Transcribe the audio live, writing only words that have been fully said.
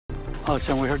All of a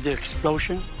sudden we heard the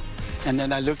explosion, and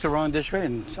then I looked around this way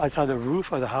and I saw the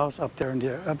roof of the house up in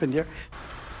there.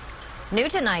 New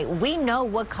tonight, we know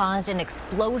what caused an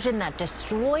explosion that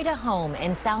destroyed a home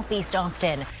in southeast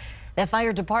Austin. The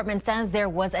fire department says there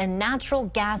was a natural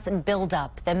gas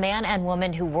buildup. The man and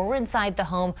woman who were inside the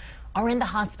home are in the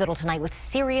hospital tonight with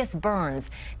serious burns.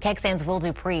 KXAN's Will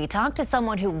Dupree talked to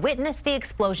someone who witnessed the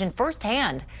explosion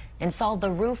firsthand and saw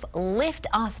the roof lift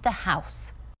off the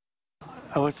house.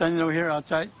 I was standing over here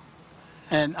outside,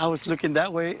 and I was looking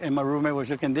that way, and my roommate was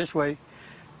looking this way,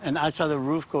 and I saw the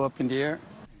roof go up in the air.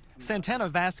 Santana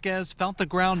Vasquez felt the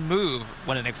ground move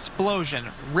when an explosion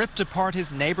ripped apart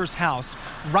his neighbor's house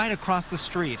right across the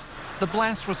street. The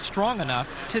blast was strong enough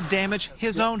to damage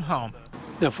his own home.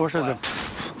 The force was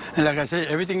and like I said,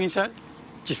 everything inside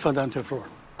just fell down to the floor.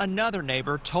 Another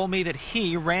neighbor told me that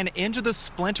he ran into the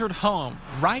splintered home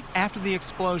right after the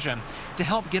explosion to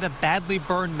help get a badly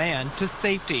burned man to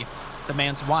safety. The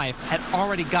man's wife had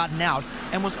already gotten out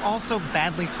and was also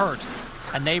badly hurt.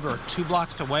 A neighbor 2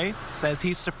 blocks away says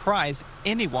he's surprised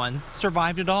anyone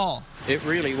survived at all. It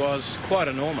really was quite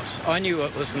enormous. I knew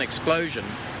it was an explosion,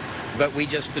 but we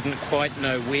just didn't quite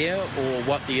know where or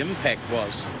what the impact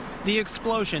was. The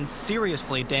explosion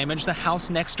seriously damaged the house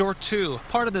next door too.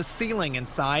 Part of the ceiling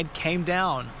inside came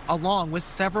down, along with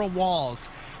several walls.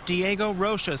 Diego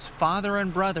Rocha's father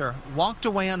and brother walked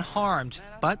away unharmed,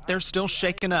 but they're still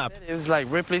shaken up. It was like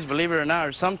Ripley's Believe It or Not,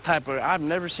 or some type of, I've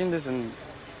never seen this, and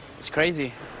it's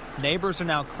crazy. Neighbors are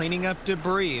now cleaning up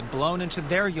debris blown into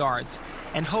their yards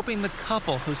and hoping the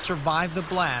couple who survived the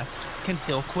blast can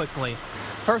heal quickly.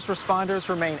 First responders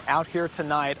remain out here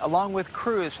tonight, along with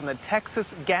crews from the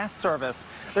Texas Gas Service.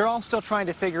 They're all still trying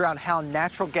to figure out how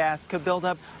natural gas could build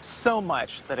up so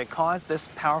much that it caused this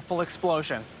powerful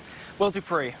explosion. Will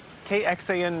Dupree,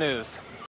 KXAN News.